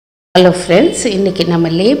Hello friends, இன்றைக்கி நம்ம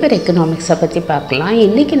labour எக்கனாமிக்ஸை பற்றி பார்க்கலாம்.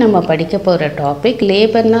 இன்றைக்கி நம்ம படிக்க போகிற டாபிக்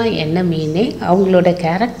லேபர்னால் என்ன மீனிங், அவங்களோட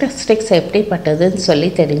கேரக்டரிஸ்டிக்ஸ் எப்படிப்பட்டதுன்னு சொல்லி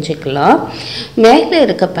தெரிஞ்சுக்கலாம். மேலே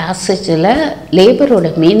இருக்க பேசேஜில்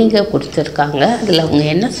லேபரோட மீனிங்கை கொடுத்துருக்காங்க. அதில் அவங்க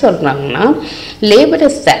என்ன சொல்கிறாங்கன்னா, labour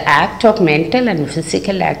is the act of mental and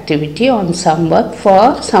physical activity on some work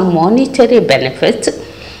for some monetary benefits.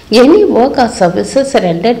 Any work or services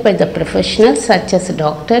rendered by the professionals such as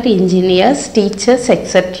doctor, engineers, teachers,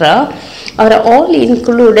 etc. are all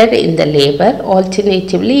included in the labor.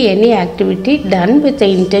 Alternatively, any activity done with the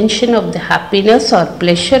intention of the happiness or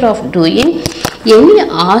pleasure of doing any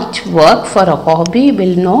art work for a hobby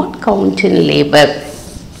will not count in labor.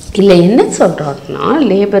 இல்லை என்ன சொல்கிறோன்னா,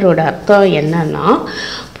 லேபரோட அர்த்தம் என்னன்னா,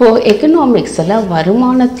 இப்போது எக்கனாமிக்ஸில்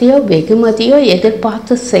வருமானத்தையோ வெகுமதியோ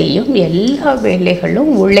எதிர்பார்த்து செய்யும் எல்லா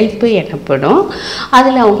வேலைகளும் உழைப்பு எனப்படும்.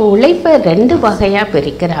 அதில் அவங்க உழைப்பை ரெண்டு வகையாக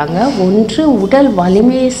பிரிக்கிறாங்க. ஒன்று உடல்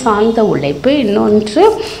வலிமையை சார்ந்த உழைப்பு, இன்னொன்று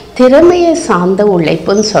திறமையை சார்ந்த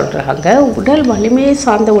உழைப்புன்னு சொல்கிறாங்க. உடல் வலிமையை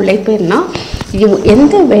சார்ந்த உழைப்புன்னா,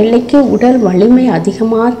 எந்த வேலைக்கு உடல் வலிமை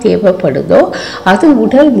அதிகமாக தேவைப்படுதோ அது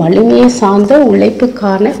உடல் வலிமையை சார்ந்த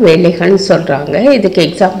உழைப்புக்கான வேலைகள்னு சொல்கிறாங்க. இதுக்கு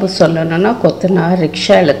எக்ஸாம்பிள் சொல்லணும்னா, கொத்தனார்,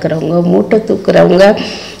 ரிக்ஷா இழுக்கிறவங்க, மூட்டை தூக்குறவங்க,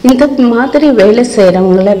 இந்த மாதிரி வேலை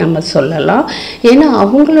செய்கிறவங்கள நம்ம சொல்லலாம். ஏன்னா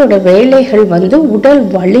அவங்களோட வேலைகள் உடல்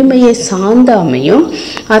வலிமையை சார்ந்து அமையும்.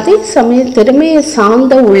 அதே சமயம் திறமையை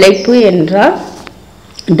சார்ந்த உழைப்பு என்றால்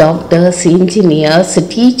டாக்டர்ஸ், இன்ஜினியர்ஸ்,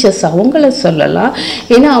 டீச்சர்ஸ் அவங்கள சொல்லலாம்.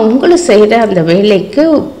 ஏன்னா அவங்கள செய்கிற அந்த வேலைக்கு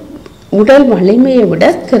உடல் வலிமையை விட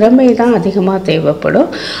திறமை தான் அதிகமாக தேவைப்படும்.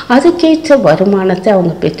 அதுக்கேற்ற வருமானத்தை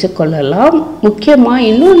அவங்க பெற்றுக்கொள்ளலாம். முக்கியமாக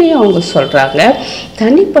இன்னொன்றையும் அவங்க சொல்கிறாங்க,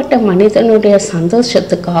 தனிப்பட்ட மனிதனுடைய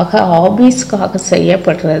சந்தோஷத்துக்காக, ஹாபீஸ்க்காக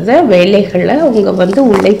செய்யப்படுறத வேலைகளை அவங்க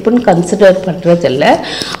உழைப்புன்னு கன்சிடர் பண்ணுறதில்ல.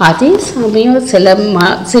 அதே சமயம்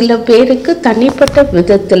சில பேருக்கு தனிப்பட்ட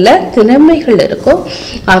விதத்தில் திறமைகள் இருக்கும்.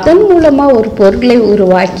 அதன் மூலமாக ஒரு பொருளை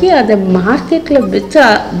உருவாக்கி அதை மார்க்கெட்டில் விற்று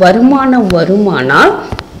வருமானம் வருமானால்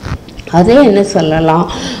அதே என்ன சொல்லலாம்,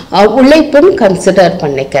 உழைப்புன்னு கன்சிடர்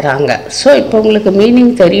பண்ணிக்கிறாங்க. ஸோ இப்போ உங்களுக்கு மீனிங்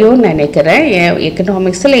தெரியும்னு நினைக்கிறேன்.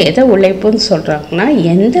 எக்கனாமிக்ஸில் எதை உழைப்புன்னு சொல்கிறாங்கன்னா,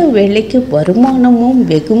 எந்த வேலைக்கு வருமானமும்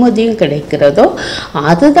வெகுமதியும் கிடைக்கிறதோ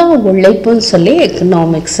அதுதான் உழைப்புன்னு சொல்லி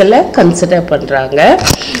எக்கனாமிக்ஸில் கன்சிடர் பண்ணுறாங்க.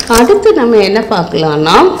 அடுத்து நம்ம என்ன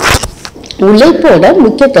பார்க்கலான்னா, உழைப்போட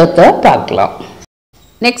முக்கியத்துவத்தை பார்க்கலாம்.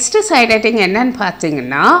 நெக்ஸ்ட்டு சைட் ஹெட்டிங் என்னன்னு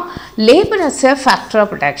பார்த்தீங்கன்னா, labour as a factor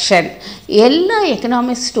of production. எல்லா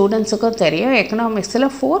எக்கனாமிக்ஸ் ஸ்டூடெண்ட்ஸுக்கும் தெரியும், எக்கனாமிக்ஸில்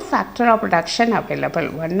 4 factor of production available.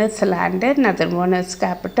 One is land, other one is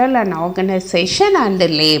capital and organisation and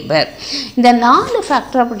labour. இந்த 4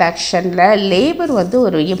 ஃபேக்டர் ஆஃப் ப்ரொடக்ஷனில் லேபர்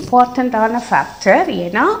ஒரு இம்பார்ட்டண்ட்டான ஃபேக்டர்.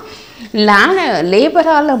 ஏன்னா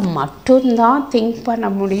லேபரால் மட்டும்தான் திங்க் பண்ண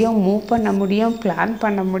முடியும், மூவ் பண்ண முடியும், பிளான்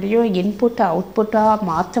பண்ண முடியும், இன்புட்டை அவுட்புட்டாக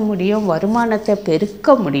மாற்ற முடியும், வருமானத்தை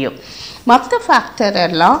பெருக்க முடியும். மற்ற ஃபேக்டர்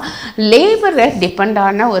எல்லாம் லேபரை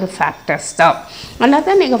டிபெண்டான ஒரு ஃபேக்டர்ஸ் தான். ஆனால்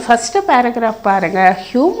தான் நீங்கள் ஃபஸ்ட்டு பேராகிராஃப் பாருங்கள்,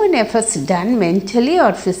 human efforts ton mentally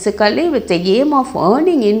R physically with the aim of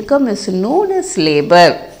earning income is known as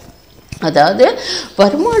labour. அதாவது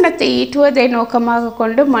வருமானத்தை ஈட்டுவதை நோக்கமாக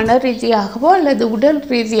கொண்டு மன ரீதியாகவோ அல்லது உடல்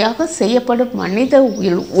ரீதியாக செய்யப்படும் மனித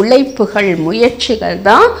உழைப்புகள், முயற்சிகள்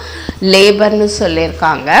தான் லேபர்னு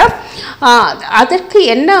சொல்லியிருக்காங்க. அதற்கு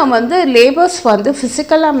என்ன லேபர்ஸ்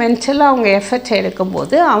ஃபிசிக்கலாக மென்டலாக அவங்க எஃபர்ட்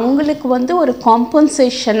எடுக்கும்போது அவங்களுக்கு ஒரு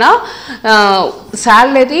காம்பன்சேஷனாக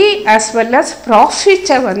சேலரி ஆஸ் வெல் அஸ்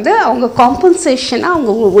ப்ராஃபிட்டை அவங்க காம்பன்சேஷனாக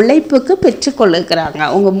அவங்க உழைப்புக்கு பெற்றுக்கொள்ளுகிறாங்க,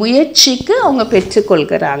 அவங்க முயற்சிக்கு அவங்க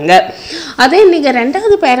பெற்றுக்கொள்கிறாங்க. அதே நீங்கள்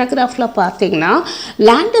ரெண்டாவது பேராகிராஃபில் பார்த்தீங்கன்னா,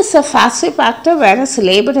 land is a passive factor various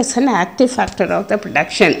labour is an active factor of the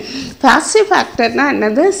production. Passive ஃபேக்டர்னால்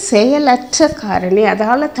என்னது, செயலற்ற காரணி,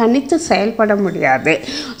 அதால் தனித்து செயல்பட முடியாது.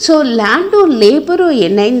 ஸோ லேண்டும் லேபரும்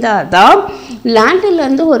இணைந்தால் தான்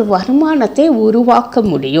லேண்டிலேருந்து ஒரு வருமானத்தை உருவாக்க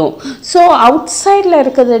முடியும். ஸோ அவுட் சைடில்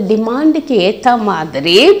இருக்கிற டிமாண்டுக்கு ஏற்ற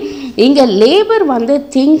மாதிரி இங்கே லேபர்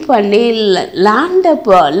திங்க் பண்ணி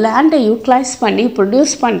லேண்டை யூட்டிலைஸ் பண்ணி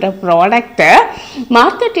ப்ரொடியூஸ் பண்ணுற ப்ராடக்டை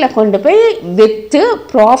மார்க்கெட்டில் கொண்டு போய் விற்று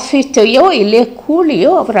ப்ராஃபிட்டையோ இல்லையோ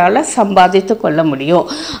கூலியோ அவரால் சம்பாதித்து கொள்ள முடியும்.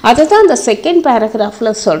 அதை தான் இந்த செகண்ட்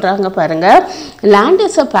பேராகிராஃபில் சொல்கிறாங்க பாருங்கள். Land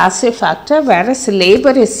is a passive factor various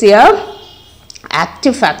labour is a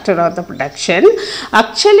active factor of the production.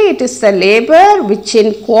 Actually it is the labor which in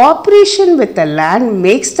cooperation with the land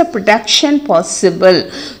makes the production possible.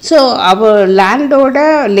 So our land oda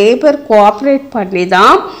labor cooperate பண்ணி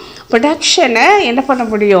தான் ப்ரொடக்ஷனை என்ன பண்ண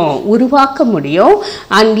முடியும், உருவாக்க முடியும்.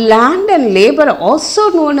 And land and labour also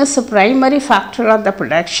known as a primary factor of the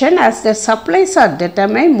production as the supplies R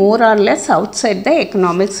determine more or less out side the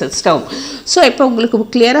economic system. So இப்போ உங்களுக்கு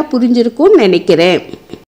கிளியராக புரிஞ்சிருக்கும்னு நினைக்கிறேன்.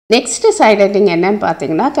 நெக்ஸ்ட் சைட் ஹெட்டிங் என்னன்னு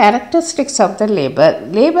பார்த்தீங்கன்னா characteristics of the labour.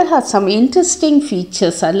 Labour has some interesting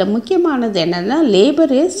features. அதில் முக்கியமானது என்னென்னா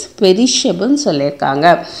லேபர் இஸ் பெரிஷபிள்னு சொல்லியிருக்காங்க.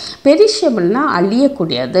 பெரிஷபிள்னால்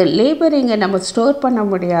அழியக்கூடியது. லேபர் இங்கே நம்ம ஸ்டோர் பண்ண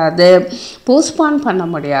முடியாது, போஸ்ட்பான் பண்ண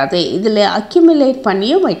முடியாது, இதில் அக்யூமுலேட்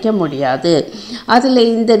பண்ணியும் வைக்க முடியாது. அதில்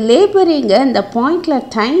இந்த லேபரிங்க இந்த பாயிண்டில்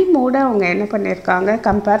டைமோடு அவங்க என்ன பண்ணியிருக்காங்க,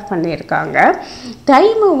 கம்பேர் பண்ணியிருக்காங்க.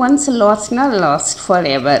 Time once லாஸ்ட்னா last for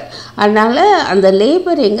ever. அதனால் அந்த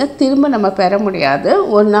லேபரிங்க திரும்ப நம்ம பெற முடியாது.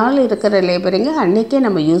 ஒரு நாள் இருக்கிற லேபரிங்க அன்றைக்கே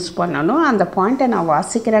நம்ம யூஸ் பண்ணணும். அந்த பாயிண்ட்டை நான்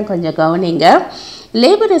வாசிக்கிறேன், கொஞ்சம் கவனிங்க.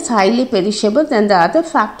 Labor is highly perishable than the other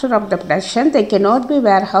factor of the production. They cannot be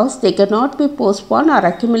warehoused, they cannot be postponed or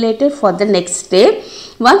accumulated for the next day.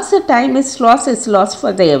 Once the time is lost, it's lost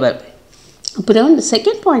for the ever. அப்புறம்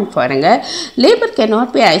second point பாருங்கள், labour cannot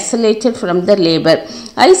be isolated from the labour.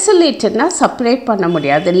 ஐசோலேட்டட்னா separate பண்ண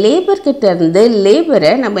முடியாது. லேபர்கிட்ட இருந்து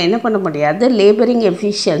லேபரை நம்ம என்ன பண்ண முடியாது, labouring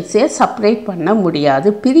எஃபிஷியன்சியை separate பண்ண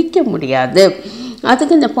முடியாது, பிரிக்க முடியாது.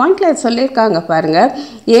 அதுக்கு இந்த பாயிண்டில் சொல்லியிருக்காங்க பாருங்கள்,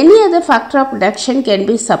 any other factor of production can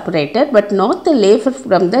be separated but not the labour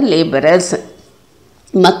from the labourers.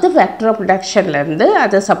 மற்ற ஃபேக்டர் ஆஃப் ப்ரொடக்ஷன்லேருந்து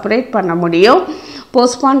அதை செப்பரேட் பண்ண முடியும்,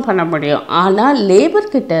 போஸ்ட்பான் பண்ண முடியும். ஆனால்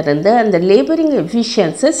லேபர்கிட்ட இருந்து அந்த லேபரிங்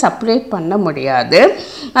எஃபிஷியன்ஸை செப்பரேட் பண்ண முடியாது.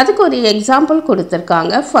 அதுக்கு ஒரு எக்ஸாம்பிள்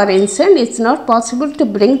கொடுத்துருக்காங்க. For instance, it's not possible to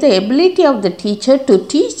bring the ability of the teacher to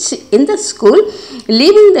teach in the school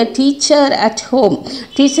leaving the teacher at home.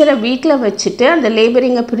 டீச்சரை வீட்டில் வச்சுட்டு அந்த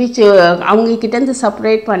லேபரிங்கை பிரித்து அவங்கக்கிட்டேருந்து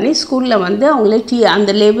செப்பரேட் பண்ணி ஸ்கூலில் வந்து அவங்களே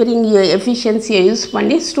அந்த லேபரிங் எஃபிஷியன்சியை யூஸ்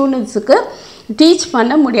பண்ணி ஸ்டூடெண்ட்ஸுக்கு டீச்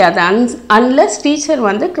பண்ண முடியாது. அன்லெஸ் டீச்சர்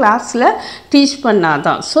வந்து கிளாஸில் டீச்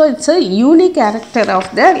பண்ணாதான். So it's a unique character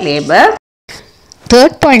of the labour.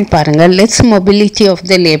 Third point பாருங்கள், less mobility of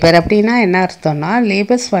the labour. அப்படின்னா என்ன அர்த்தம்னா,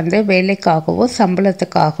 லேபர்ஸ் வந்து வேலைக்காகவோ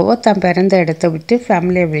சம்பளத்துக்காகவோ தன் பிறந்த இடத்த விட்டு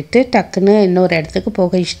ஃபேமிலியை விட்டு டக்குன்னு இன்னொரு இடத்துக்கு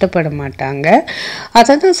போக இஷ்டப்பட மாட்டாங்க.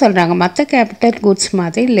 அதை தான் சொல்கிறாங்க. மற்ற கேபிட்டல் குட்ஸ்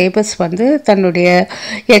மாதிரி லேபர்ஸ் வந்து தன்னுடைய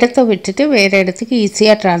இடத்த விட்டுட்டு வேறு இடத்துக்கு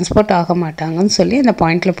ஈஸியாக டிரான்ஸ்போர்ட் ஆக மாட்டாங்கன்னு சொல்லி அந்த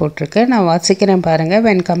பாயிண்டில் போட்டிருக்கு. நான் வாசிக்கிறேன் பாருங்கள்.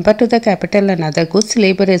 when compared to the capital and other goods,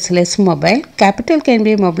 labor is less mobile. Capital can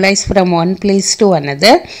be mobilized from one place to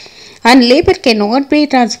another and labor cannot be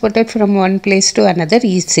transported from one place to another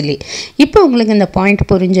easily. இப்போ உங்களுக்கு இந்த point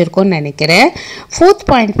புரிஞ்சிருக்கும்னு நினைக்கிறேன். Fourth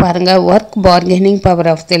point பாருங்கள், work bargaining power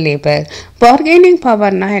of the labour. Bargaining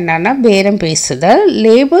பவர்னால் என்னென்னா பேரம் பேசுதல்.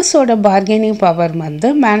 லேபர்ஸோட bargaining power வந்து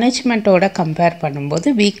மேனேஜ்மெண்ட்டோட கம்பேர் பண்ணும்போது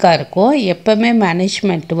வீக்காக இருக்கும். எப்போவுமே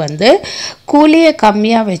மேனேஜ்மெண்ட் வந்து கூலியை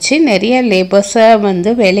கம்மியாக வச்சு நிறைய லேபர்ஸை வந்து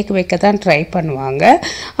வேலைக்கு வைக்க தான் ட்ரை பண்ணுவாங்க.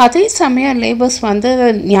 அதே சமயம் லேபர்ஸ் வந்து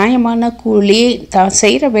நியாயமான கூலி, தான்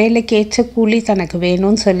செய்கிற வேலைக்கு ஏற்ற கூலி தனக்கு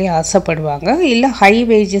வேணும்னு சொல்லி ஆசைப்படுவாங்க. இல்லை ஹை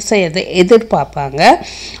வேஜஸை எதிர்பார்ப்பாங்க.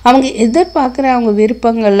 அவங்க எதிர்பார்க்குற அவங்க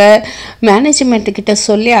விருப்பங்களை மேனேஜ்மெண்ட்டுக்கிட்ட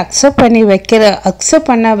சொல்லி அக்செப்ட்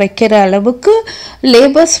பண்ண வைக்கிற அளவுக்கு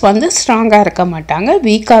லேபர்ஸ் வந்து ஸ்ட்ராங்காக இருக்க மாட்டாங்க,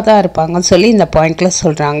 வீக்காக தான் இருப்பாங்கன்னு சொல்லி இந்த பாயிண்டில்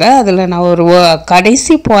சொல்கிறாங்க. அதில் நான் ஒரு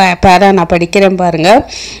கடைசி பேரா நான் படிக்கிறேன் பாருங்கள்.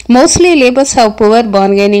 Mostly labours have poor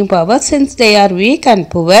bargaining power since they are week and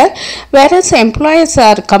poor, various employers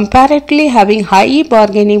R comparatively having high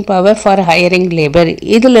bargaining power for hiring labour.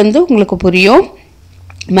 இதுலேருந்து உங்களுக்கு புரியும்,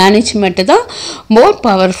 மேனேஜ்மெண்ட்டு தான் மோர்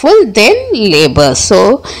பவர்ஃபுல் தென் லேபர். ஸோ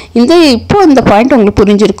இப்போ இந்த பாயிண்ட் உங்களுக்கு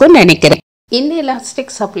புரிஞ்சிருக்கும்னு நினைக்கிறேன். Inelastic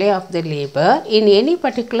supply of the labor in any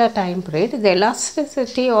particular time period, the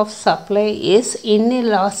elasticity of supply is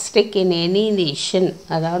inelastic in any nation.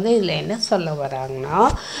 அதாவது இதில் என்ன சொல்ல வராங்கன்னா,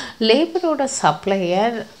 லேபரோட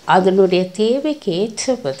சப்ளையர் அதனுடைய தேவைக்கு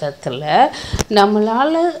ஏற்ற விதத்தில்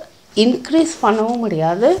நம்மளால் இன்க்ரீஸ் பண்ணவும்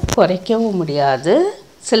முடியாது, குறைக்கவும் முடியாது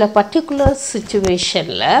சில பர்டிகுலர்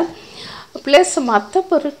சிச்சுவேஷனில். ப்ளஸ் மற்ற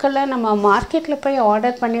பொருட்களை நம்ம மார்க்கெட்டில் போய்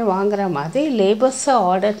ஆர்டர் பண்ணி வாங்குகிற மாதிரி லேபர்ஸை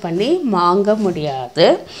ஆர்டர் பண்ணி வாங்க முடியாது.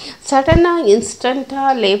 சடனாக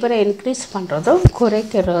இன்ஸ்டண்ட்டாக லேபரை இன்க்ரீஸ் பண்ணுறதும்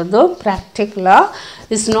குறைக்கிறதும் ப்ராக்டிக்கலாக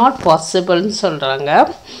இஸ் நாட் பாசிபிள்னு சொல்கிறாங்க.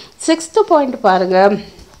 சிக்ஸ்த்து பாயிண்ட் பாருங்கள்,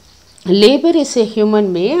 labour is a human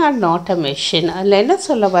being and not a machine. அதில் என்ன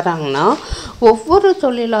சொல்ல வராங்கன்னா, ஒவ்வொரு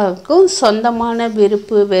தொழிலாளருக்கும் சொந்தமான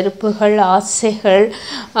விருப்பு வெறுப்புகள், ஆசைகள்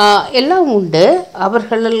எல்லாம் உண்டு.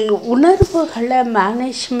 அவர்கள் உணர்வுகளை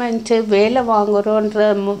மேனேஜ்மெண்ட்டு வேலை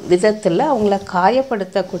வாங்குகிறோன்ற விதத்தில் அவங்கள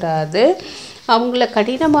காயப்படுத்தக்கூடாது, அவங்கள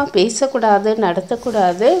கடினமாக பேசக்கூடாது,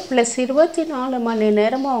 நடத்தக்கூடாது. ப்ளஸ் 24 மணி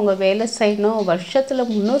நேரமும் அவங்க வேலை செய்யணும், வருஷத்தில்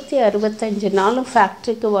 365 நாளும்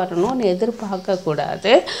ஃபேக்ட்ரிக்கு வரணும்னு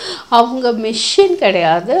எதிர்பார்க்கக்கூடாது. அவங்க மெஷின்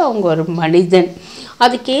கிடையாது, அவங்க ஒரு மனிதன்.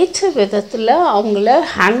 அதுக்கேற்ற விதத்தில் அவங்கள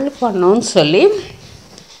ஹேண்டில் பண்ணணும்னு சொல்லி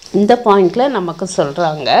இந்த பாயிண்டில் நமக்கு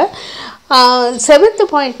சொல்கிறாங்க. செவன்த்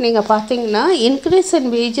பாயிண்ட் நீங்கள் பார்த்தீங்கன்னா increase in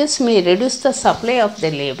wages May reduce the supply of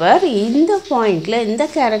the labour. இந்த பாயிண்டில் இந்த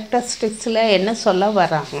கேரக்டரிஸ்டிக்ஸில் என்ன சொல்ல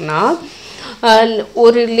வராங்கன்னா,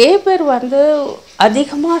 ஒரு லேபர்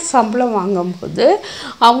அதிகமாக சம்பளம் வாங்கும்போது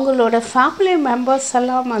அவங்களோட ஃபேமிலி மெம்பர்ஸ்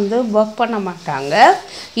எல்லாம் ஒர்க் பண்ண மாட்டாங்க.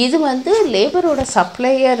 இது லேபரோட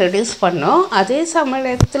சப்ளையை ரெடியூஸ் பண்ணும். அதே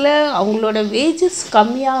சமயத்தில் அவங்களோட வேஜஸ்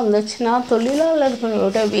கம்மியாக இருந்துச்சுன்னா,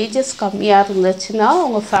 தொழிலாளர்களோட வேஜஸ் கம்மியாக இருந்துச்சுன்னா,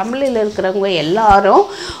 அவங்க ஃபேமிலியில் இருக்கிறவங்க எல்லாரும்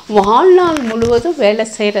வாழ்நாள் முழுவதும் வேலை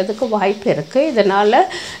செய்கிறதுக்கு வாய்ப்பு இருக்குது. இதனால்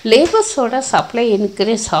லேபர்ஸோட சப்ளை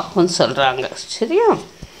இன்க்ரீஸ் ஆகும்னு சொல்கிறாங்க. சரியா?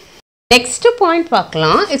 நெக்ஸ்ட் பாயிண்ட்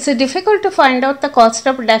பார்க்கலாம். It's difficult to find out the cost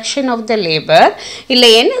of reduction of the labour. இல்லை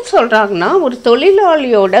என்ன சொல்கிறாங்கன்னா, ஒரு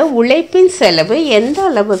தொழிலாளியோட உழைப்பின் செலவு எந்த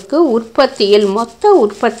அளவுக்கு மொத்த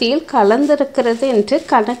உற்பத்தியில் கலந்திருக்கிறது என்று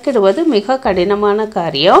கணக்கிடுவது மிக கடினமான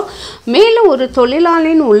காரியம். மேலும் ஒரு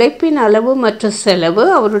தொழிலாளியின் உழைப்பின் அளவு மற்றும் செலவு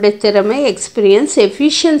அவருடைய திறமை, எக்ஸ்பீரியன்ஸ்,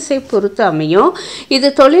 எஃபிஷியன்ஸை பொறுத்து அமையும். இது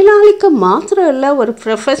தொழிலாளிக்கு மாத்திரம் இல்லை, ஒரு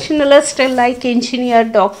ப்ரொஃபஷனலிஸ்ட் லைக் இன்ஜினியர்,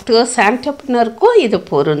 டாக்டர்ஸ், ஆண்டர்பிரினருக்கும் இது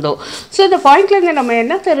பொருந்தும். ஸோ இந்த பாயிண்ட்லேருந்து நம்ம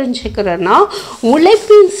என்ன தெரிஞ்சுக்கிறோன்னா,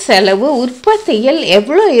 உழைப்பின் செலவு உற்பத்தியில்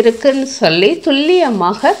எவ்வளோ இருக்குன்னு சொல்லி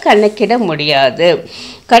துல்லியமாக கணக்கிட முடியாது.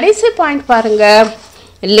 கடைசி பாயிண்ட் பாருங்கள்,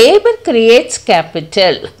 லேபர் கிரியேட்ஸ்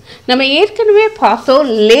கேபிட்டல். நம்ம ஏற்கனவே பார்த்தோம்,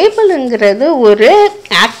 லேபருங்கிறது ஒரு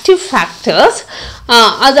ஆக்டிவ் ஃபேக்டர்ஸ்.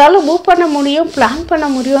 அதால் மூவ் பண்ண முடியும், பிளான் பண்ண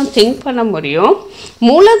முடியும், திங்க் பண்ண முடியும்.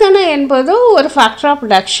 மூலதனம் என்பது ஒரு ஃபேக்டர் ஆஃப்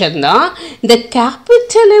ப்ரொடக்ஷன் தான். இந்த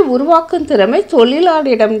கேபிட்டலை உருவாக்கும் திறமை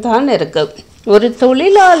தொழிலாளியிடம்தான் இருக்குது. ஒரு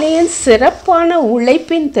தொழிலாளியின் சிறப்பான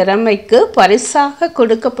உழைப்பின் திறமைக்கு பரிசாக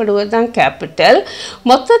கொடுக்கப்படுவது தான் கேபிட்டல்.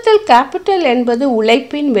 மொத்தத்தில் கேபிட்டல் என்பது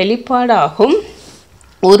உழைப்பின் வெளிப்பாடாகும்.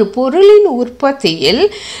 ஒரு பொருளின் உற்பத்தியில்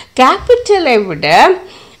கேபிட்டலை விட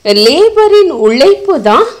லேபரின் உழைப்பு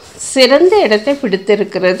தான் சிறந்த இடத்தை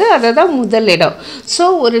பிடித்திருக்கிறது. அதை தான் முதலிடம். ஸோ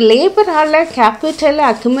ஒரு லேபரால் கேபிட்டலை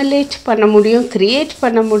அக்குமுலேட் பண்ண முடியும், க்ரியேட்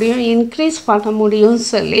பண்ண முடியும், இன்க்ரீஸ் பண்ண முடியும்னு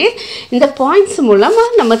சொல்லி இந்த பாயிண்ட்ஸ்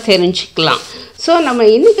மூலமாக நம்ம தெரிஞ்சுக்கலாம். ஸோ நம்ம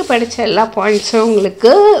இன்றைக்கி படித்த எல்லா பாயிண்ட்ஸும்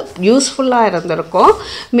உங்களுக்கு யூஸ்ஃபுல்லாக இருந்திருக்கும்.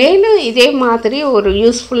 மேலும் இதே மாதிரி ஒரு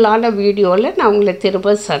யூஸ்ஃபுல்லான வீடியோவில் நான் உங்களை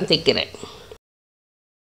திரும்ப சந்திக்கிறேன்.